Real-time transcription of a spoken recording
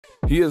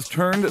He has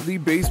turned the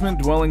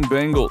basement-dwelling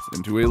Bengals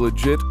into a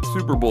legit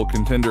Super Bowl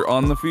contender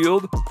on the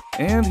field,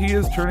 and he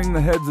is turning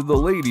the heads of the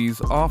ladies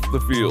off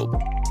the field.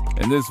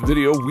 In this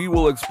video, we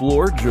will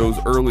explore Joe's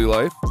early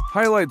life,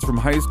 highlights from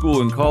high school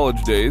and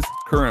college days,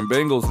 current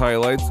Bengals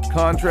highlights,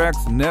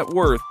 contracts, net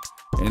worth,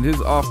 and his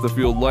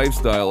off-the-field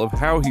lifestyle of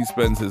how he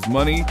spends his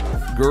money,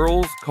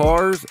 girls,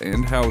 cars,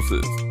 and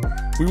houses.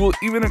 We will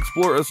even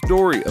explore a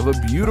story of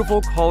a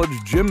beautiful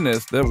college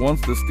gymnast that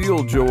wants to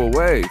steal Joe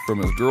away from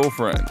his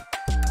girlfriend.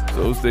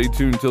 So stay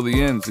tuned till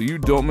the end so you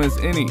don't miss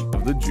any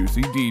of the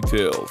juicy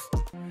details.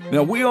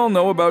 Now, we all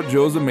know about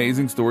Joe's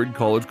amazing storied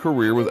college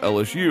career with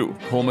LSU,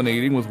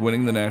 culminating with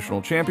winning the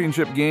national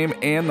championship game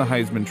and the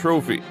Heisman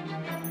Trophy.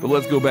 But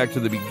let's go back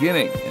to the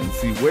beginning and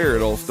see where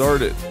it all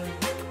started.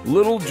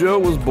 Little Joe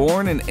was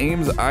born in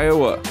Ames,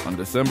 Iowa on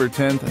December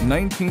 10,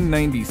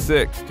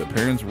 1996 to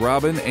parents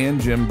Robin and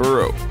Jim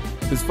Burrow.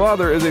 His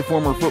father is a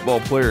former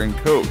football player and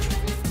coach.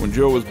 When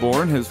Joe was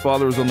born, his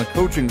father was on the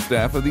coaching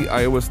staff of the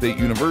Iowa State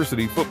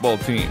University football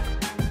team.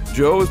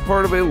 Joe is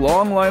part of a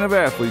long line of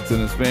athletes in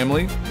his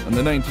family. In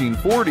the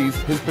 1940s,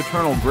 his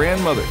paternal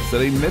grandmother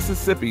set a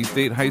Mississippi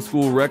State high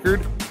school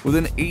record with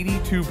an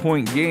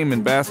 82-point game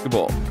in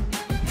basketball.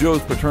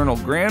 Joe's paternal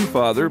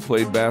grandfather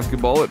played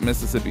basketball at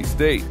Mississippi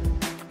State.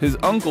 His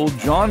uncle,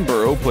 John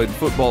Burrow, played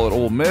football at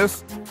Ole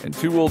Miss, and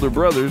two older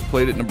brothers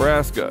played at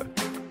Nebraska.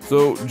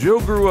 So Joe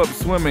grew up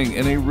swimming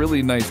in a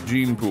really nice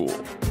gene pool.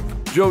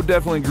 Joe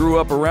definitely grew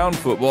up around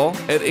football.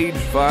 At age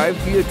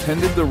 5, he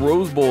attended the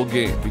Rose Bowl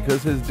game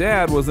because his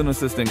dad was an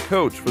assistant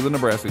coach for the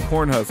Nebraska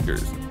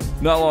Cornhuskers.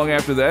 Not long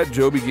after that,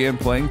 Joe began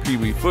playing Pee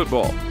Wee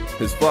football.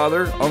 His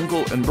father,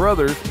 uncle, and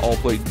brothers all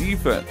played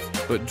defense,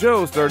 but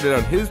Joe started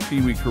out his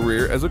Pee Wee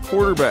career as a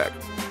quarterback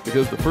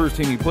because the first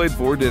team he played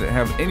for didn't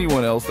have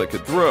anyone else that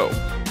could throw.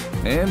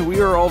 And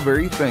we are all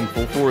very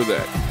thankful for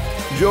that.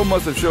 Joe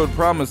must have showed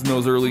promise in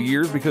those early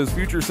years because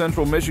future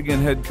Central Michigan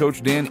head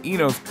coach Dan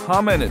Enos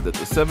commented that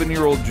the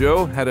 7-year-old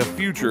Joe had a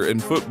future in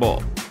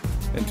football.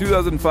 In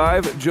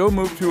 2005, Joe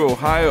moved to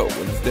Ohio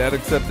when his dad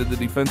accepted the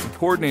defensive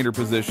coordinator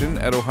position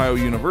at Ohio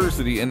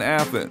University in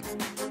Athens.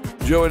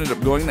 Joe ended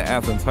up going to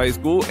Athens High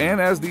School,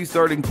 and as the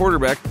starting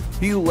quarterback,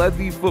 he led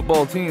the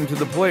football team to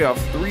the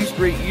playoffs 3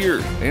 straight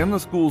years and the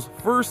school's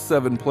first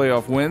 7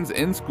 playoff wins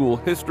in school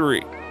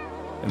history.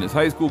 In his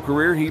high school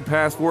career, he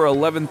passed for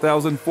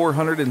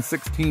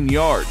 11,416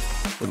 yards,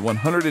 with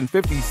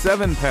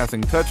 157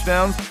 passing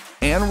touchdowns,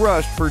 and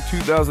rushed for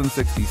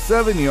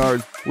 2,067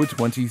 yards with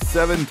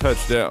 27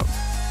 touchdowns.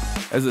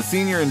 As a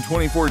senior in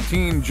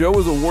 2014, Joe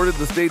was awarded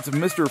the state's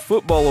Mr.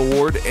 Football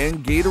Award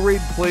and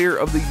Gatorade Player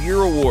of the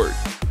Year Award.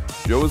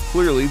 Joe was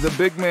clearly the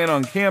big man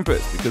on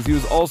campus because he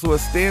was also a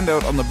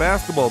standout on the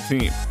basketball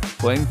team,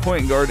 playing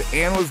point guard,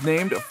 and was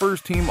named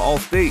first-team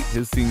All-State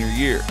his senior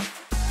year.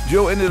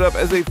 Joe ended up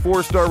as a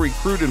 4-star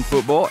recruit in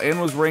football and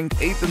was ranked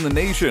 8th in the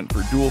nation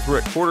for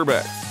dual-threat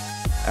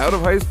quarterbacks. Out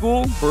of high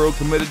school, Burrow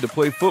committed to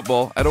play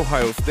football at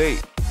Ohio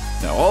State.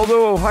 Now,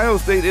 although Ohio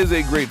State is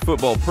a great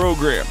football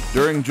program,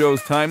 during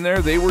Joe's time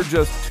there, they were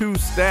just too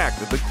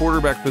stacked at the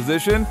quarterback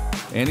position,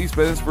 and he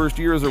spent his first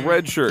year as a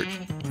redshirt,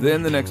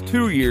 then the next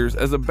 2 years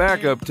as a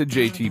backup to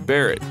J.T.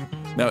 Barrett.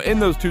 Now, in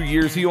those 2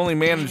 years, he only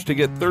managed to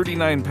get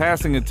 39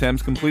 passing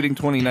attempts, completing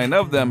 29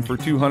 of them for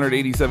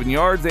 287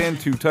 yards and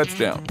 2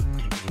 touchdowns.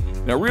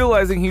 Now,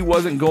 realizing he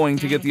wasn't going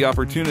to get the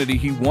opportunity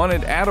he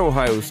wanted at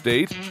Ohio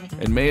State,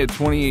 in May of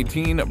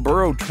 2018,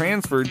 Burrow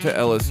transferred to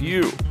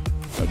LSU.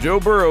 Now, Joe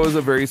Burrow is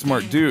a very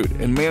smart dude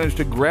and managed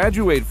to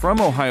graduate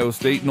from Ohio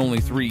State in only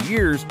 3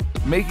 years,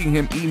 making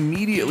him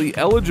immediately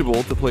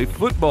eligible to play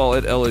football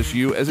at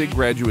LSU as a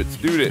graduate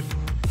student.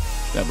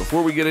 Now,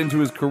 before we get into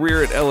his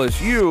career at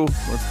LSU,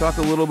 let's talk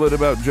a little bit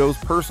about Joe's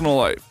personal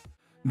life.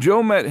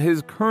 Joe met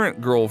his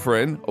current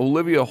girlfriend,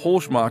 Olivia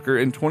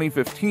Holschmacher, in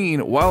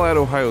 2015 while at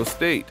Ohio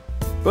State,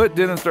 but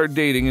didn't start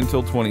dating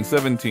until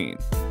 2017.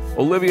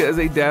 Olivia is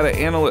a data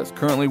analyst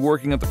currently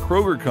working at the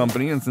Kroger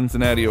Company in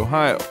Cincinnati,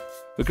 Ohio.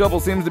 The couple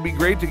seems to be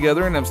great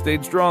together and have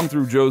stayed strong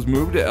through Joe's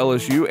move to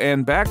LSU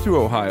and back to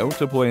Ohio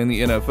to play in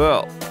the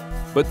NFL.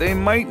 But they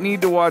might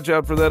need to watch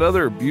out for that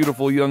other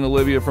beautiful young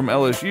Olivia from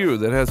LSU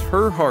that has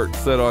her heart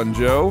set on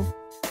Joe.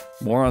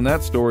 More on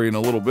that story in a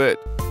little bit.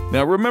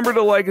 Now, remember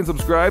to like and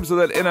subscribe so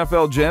that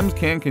NFL Gems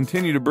can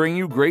continue to bring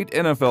you great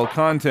NFL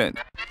content.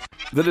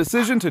 The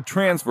decision to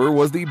transfer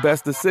was the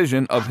best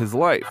decision of his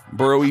life.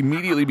 Burrow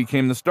immediately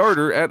became the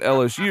starter at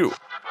LSU.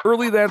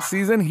 Early that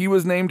season, he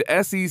was named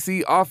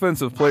SEC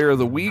Offensive Player of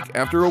the Week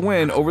after a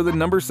win over the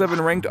number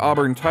 7 ranked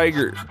Auburn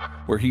Tigers,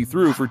 where he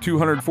threw for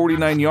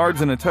 249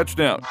 yards and a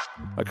touchdown.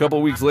 A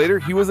couple weeks later,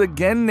 he was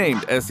again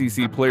named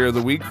SEC Player of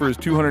the Week for his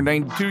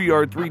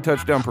 292-yard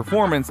 3-touchdown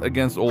performance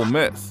against Ole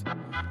Miss.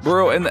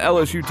 Burrow and the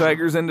LSU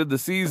Tigers ended the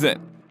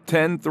season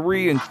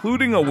 10-3,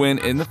 including a win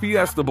in the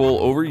Fiesta Bowl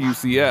over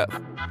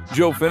UCF.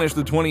 Joe finished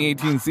the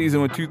 2018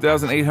 season with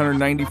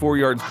 2,894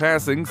 yards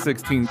passing,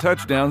 16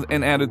 touchdowns,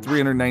 and added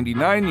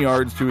 399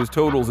 yards to his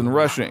totals in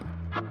rushing.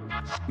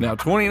 Now,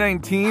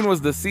 2019 was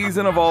the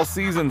season of all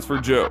seasons for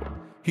Joe.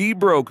 He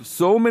broke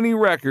so many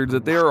records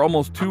that they are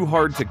almost too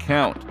hard to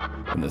count.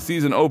 In the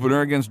season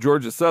opener against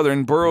Georgia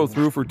Southern, Burrow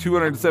threw for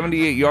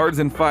 278 yards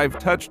and 5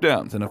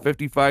 touchdowns in a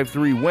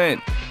 55-3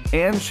 win,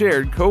 and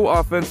shared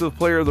co-offensive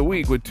player of the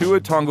week with Tua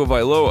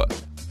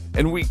Tagovailoa.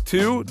 In Week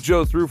 2,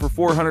 Joe threw for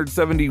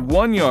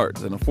 471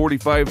 yards in a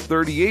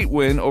 45-38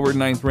 win over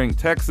 9th-ranked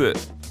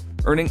Texas,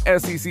 earning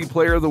SEC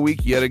Player of the Week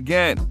yet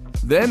again,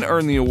 then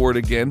earned the award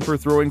again for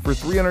throwing for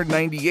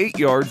 398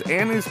 yards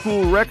and a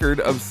school record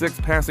of 6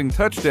 passing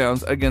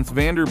touchdowns against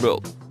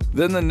Vanderbilt.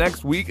 Then the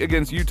next week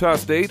against Utah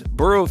State,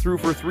 Burrow threw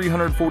for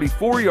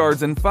 344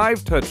 yards and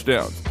 5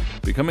 touchdowns,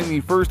 becoming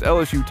the first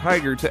LSU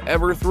Tiger to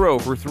ever throw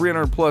for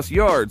 300-plus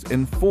yards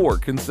in 4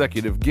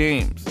 consecutive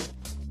games.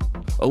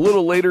 A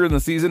little later in the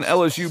season,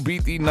 LSU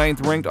beat the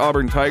 9th-ranked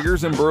Auburn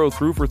Tigers, and Burrow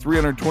threw for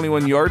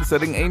 321 yards,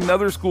 setting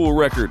another school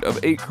record of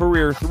 8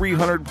 career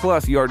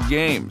 300-plus yard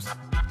games.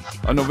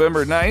 On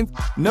November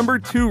 9th, number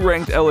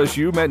 2-ranked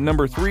LSU met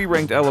number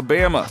 3-ranked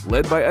Alabama,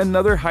 led by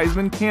another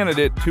Heisman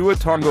candidate, Tua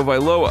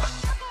Tagovailoa.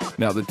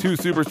 Now, the two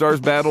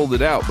superstars battled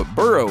it out, but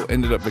Burrow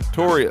ended up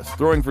victorious,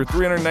 throwing for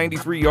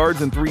 393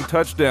 yards and 3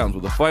 touchdowns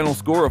with a final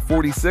score of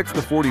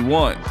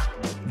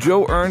 46-41.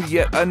 Joe earned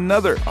yet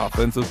another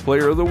Offensive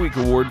Player of the Week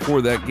award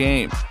for that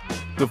game.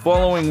 The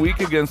following week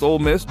against Ole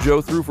Miss,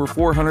 Joe threw for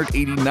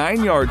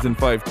 489 yards and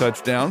 5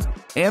 touchdowns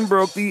and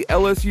broke the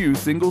LSU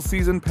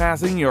single-season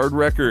passing yard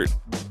record.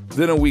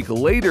 Then a week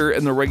later,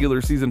 in the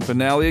regular season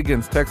finale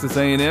against Texas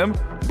A&M,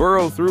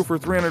 Burrow threw for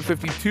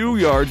 352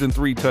 yards and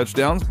 3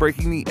 touchdowns,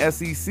 breaking the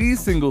SEC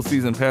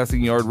single-season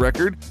passing yard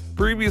record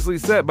previously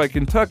set by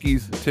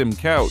Kentucky's Tim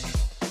Couch.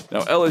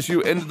 Now,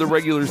 LSU ended the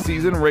regular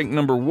season ranked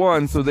number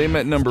 1, so they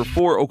met number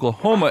 4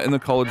 Oklahoma in the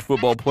college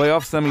football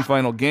playoff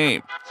semifinal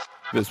game.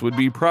 This would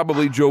be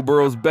probably Joe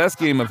Burrow's best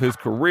game of his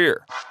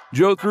career.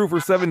 Joe threw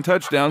for 7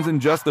 touchdowns in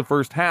just the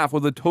first half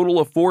with a total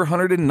of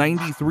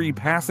 493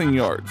 passing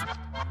yards.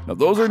 Now,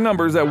 those are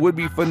numbers that would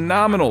be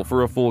phenomenal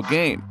for a full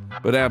game,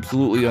 but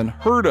absolutely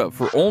unheard of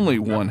for only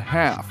one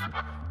half.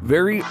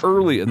 Very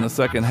early in the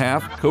second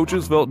half,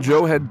 coaches felt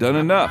Joe had done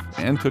enough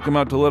and took him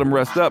out to let him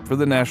rest up for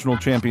the national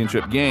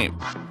championship game.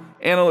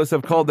 Analysts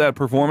have called that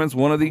performance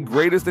one of the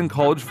greatest in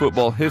college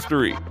football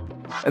history.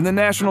 In the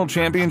national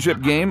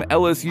championship game,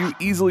 LSU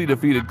easily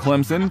defeated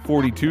Clemson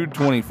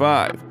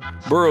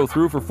 42-25. Burrow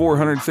threw for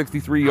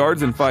 463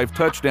 yards and 5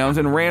 touchdowns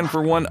and ran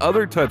for 1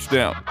 other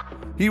touchdown.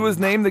 He was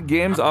named the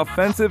game's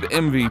offensive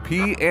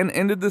MVP and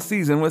ended the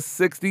season with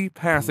 60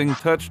 passing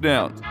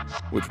touchdowns,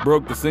 which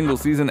broke the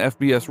single-season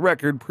FBS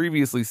record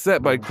previously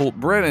set by Colt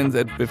Brennan's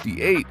at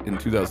 58 in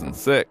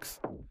 2006.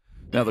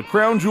 Now, the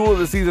crown jewel of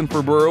the season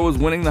for Burrow was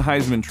winning the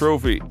Heisman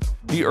Trophy.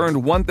 He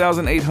earned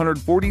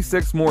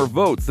 1,846 more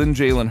votes than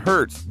Jalen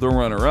Hurst, the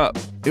runner-up.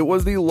 It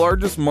was the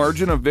largest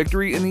margin of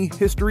victory in the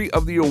history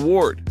of the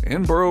award,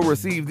 and Burrow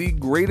received the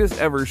greatest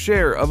ever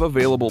share of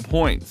available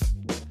points.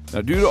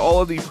 Now, due to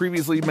all of the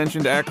previously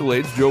mentioned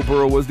accolades, Joe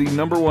Burrow was the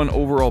number 1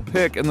 overall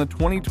pick in the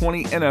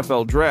 2020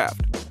 NFL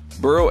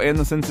Draft. Burrow and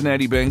the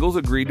Cincinnati Bengals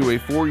agreed to a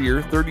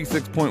 4-year,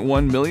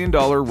 $36.1 million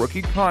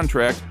rookie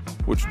contract,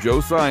 which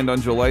Joe signed on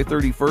July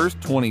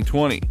 31st,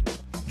 2020.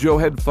 Joe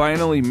had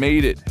finally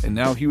made it, and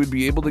now he would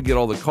be able to get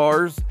all the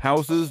cars,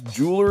 houses,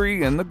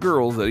 jewelry, and the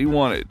girls that he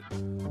wanted.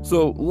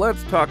 So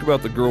let's talk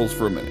about the girls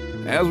for a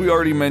minute. As we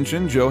already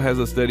mentioned, Joe has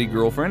a steady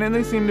girlfriend, and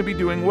they seem to be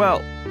doing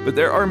well. But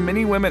there are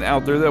many women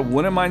out there that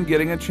wouldn't mind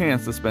getting a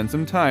chance to spend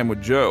some time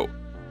with Joe.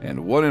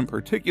 And one in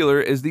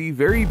particular is the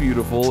very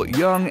beautiful,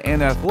 young,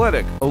 and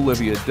athletic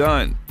Olivia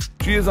Dunne.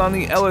 She is on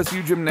the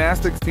LSU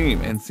gymnastics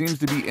team and seems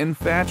to be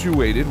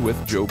infatuated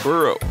with Joe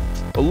Burrow.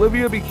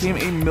 Olivia became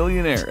a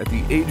millionaire at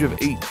the age of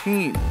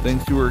 18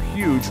 thanks to her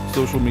huge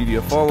social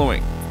media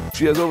following.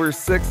 She has over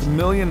 6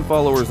 million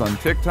followers on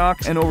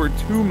TikTok and over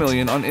 2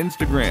 million on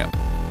Instagram.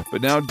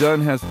 But now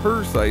Dunne has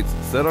her sights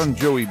set on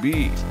Joey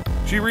B.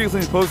 She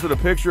recently posted a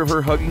picture of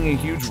her hugging a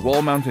huge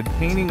wall-mounted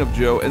painting of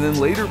Joe and then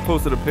later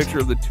posted a picture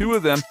of the two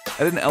of them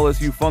at an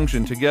LSU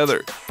function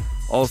together.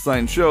 All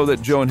signs show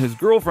that Joe and his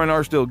girlfriend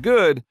are still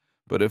good,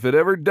 but if it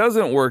ever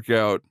doesn't work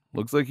out,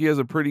 looks like he has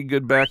a pretty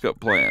good backup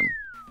plan.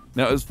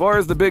 Now, as far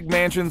as the big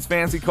mansions,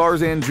 fancy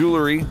cars, and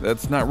jewelry,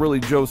 that's not really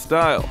Joe's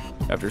style.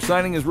 After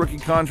signing his rookie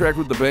contract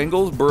with the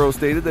Bengals, Burrow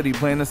stated that he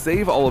planned to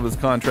save all of his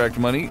contract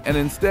money and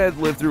instead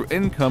live through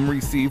income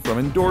received from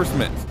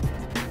endorsements.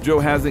 Joe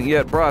hasn't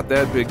yet bought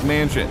that big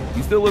mansion.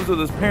 He still lives with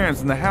his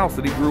parents in the house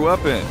that he grew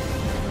up in.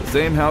 The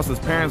same house his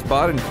parents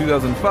bought in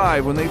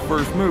 2005 when they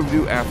first moved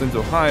to Athens,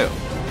 Ohio.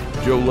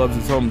 Joe loves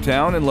his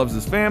hometown and loves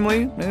his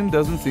family and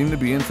doesn't seem to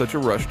be in such a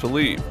rush to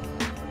leave.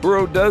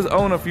 Burrow does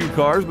own a few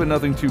cars, but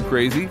nothing too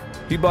crazy.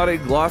 He bought a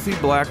glossy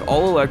black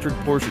all-electric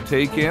Porsche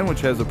Taycan, which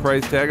has a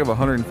price tag of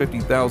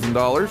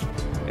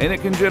 $150,000, and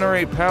it can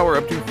generate power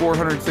up to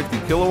 460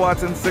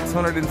 kilowatts and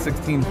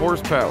 616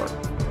 horsepower,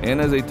 and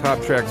has a top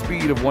track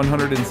speed of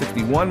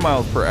 161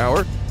 miles per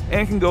hour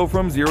and can go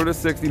from 0 to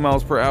 60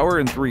 miles per hour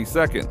in 3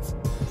 seconds.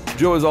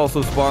 Joe is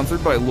also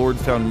sponsored by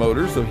Lordstown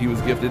Motors, so he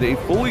was gifted a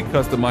fully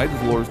customized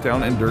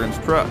Lordstown Endurance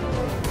truck.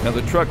 Now,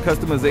 the truck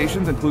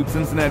customizations include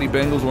Cincinnati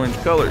Bengals orange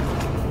colors.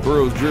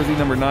 Burrow's jersey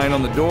number 9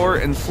 on the door,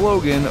 and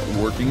slogan,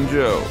 Working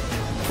Joe.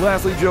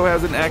 Lastly, Joe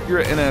has an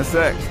Acura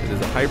NSX. It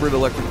is a hybrid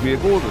electric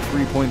vehicle with a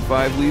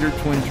 3.5-liter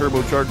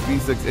twin-turbocharged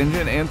V6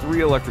 engine and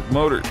 3 electric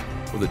motors,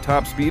 with a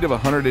top speed of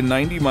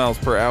 190 miles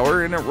per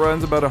hour, and it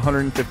runs about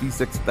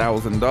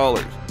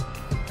 $156,000.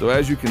 So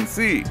as you can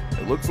see,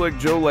 it looks like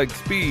Joe likes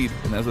speed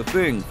and has a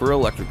thing for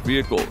electric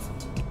vehicles.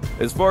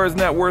 As far as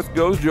net worth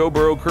goes, Joe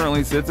Burrow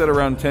currently sits at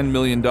around $10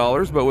 million,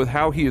 but with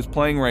how he is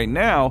playing right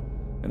now,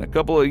 in a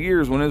couple of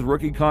years when his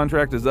rookie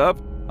contract is up,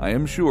 I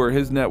am sure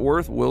his net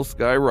worth will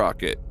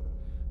skyrocket.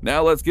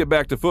 Now let's get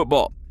back to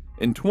football.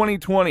 In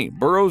 2020,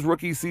 Burrow's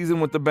rookie season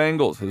with the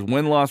Bengals, his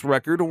win-loss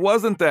record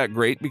wasn't that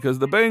great because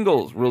the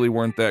Bengals really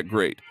weren't that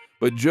great.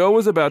 But Joe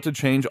was about to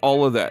change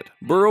all of that.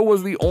 Burrow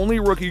was the only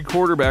rookie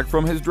quarterback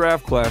from his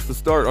draft class to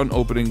start on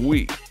opening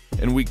week.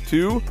 In week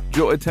 2,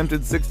 Joe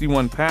attempted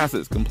 61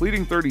 passes,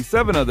 completing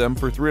 37 of them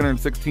for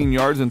 316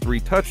 yards and 3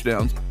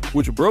 touchdowns,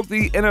 which broke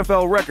the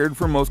NFL record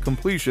for most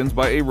completions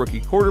by a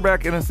rookie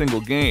quarterback in a single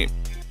game.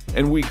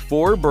 In week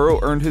 4, Burrow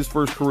earned his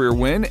first career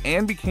win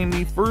and became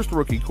the first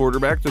rookie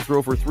quarterback to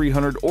throw for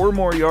 300 or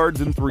more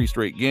yards in 3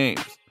 straight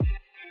games.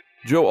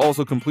 Joe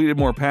also completed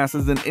more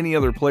passes than any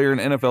other player in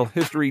NFL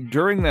history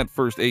during that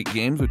first 8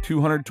 games with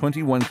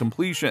 221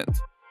 completions.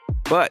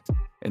 But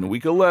in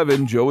week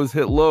 11, Joe was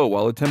hit low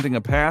while attempting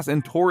a pass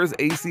and tore his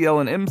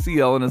ACL and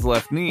MCL in his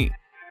left knee,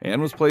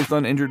 and was placed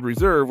on injured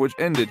reserve, which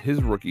ended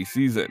his rookie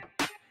season.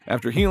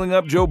 After healing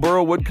up, Joe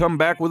Burrow would come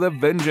back with a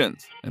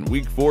vengeance. In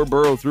week 4,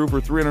 Burrow threw for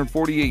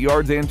 348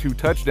 yards and 2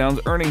 touchdowns,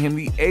 earning him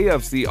the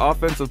AFC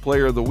Offensive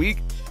Player of the Week,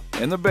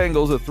 and the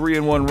Bengals a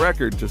 3-1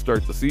 record to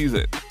start the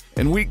season.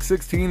 In week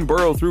 16,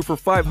 Burrow threw for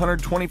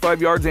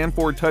 525 yards and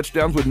 4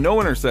 touchdowns with no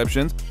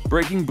interceptions,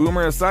 breaking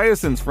Boomer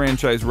Esiason's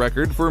franchise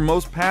record for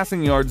most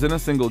passing yards in a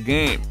single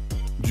game.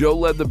 Joe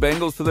led the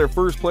Bengals to their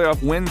first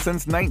playoff win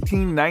since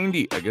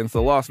 1990 against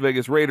the Las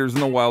Vegas Raiders in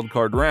the wild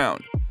card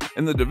round.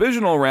 In the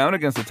divisional round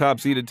against the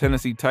top-seeded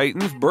Tennessee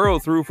Titans, Burrow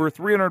threw for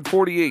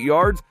 348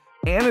 yards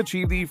and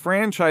achieved the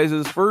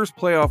franchise's first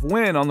playoff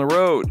win on the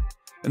road.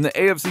 In the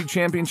AFC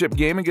Championship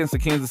game against the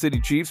Kansas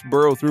City Chiefs,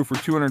 Burrow threw for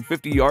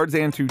 250 yards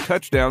and 2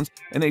 touchdowns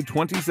in a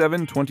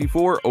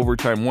 27-24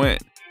 overtime win.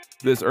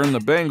 This earned the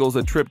Bengals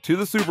a trip to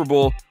the Super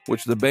Bowl,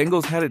 which the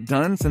Bengals hadn't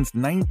done since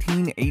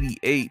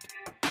 1988.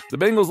 The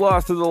Bengals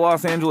lost to the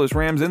Los Angeles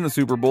Rams in the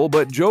Super Bowl,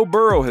 but Joe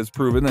Burrow has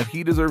proven that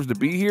he deserves to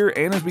be here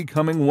and is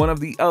becoming one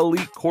of the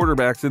elite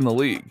quarterbacks in the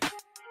league.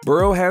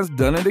 Burrow has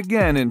done it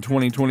again in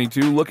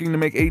 2022, looking to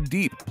make a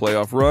deep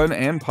playoff run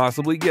and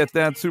possibly get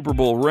that Super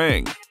Bowl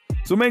ring.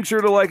 So make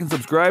sure to like and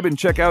subscribe and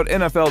check out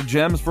NFL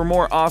Gems for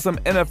more awesome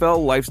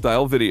NFL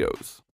lifestyle videos.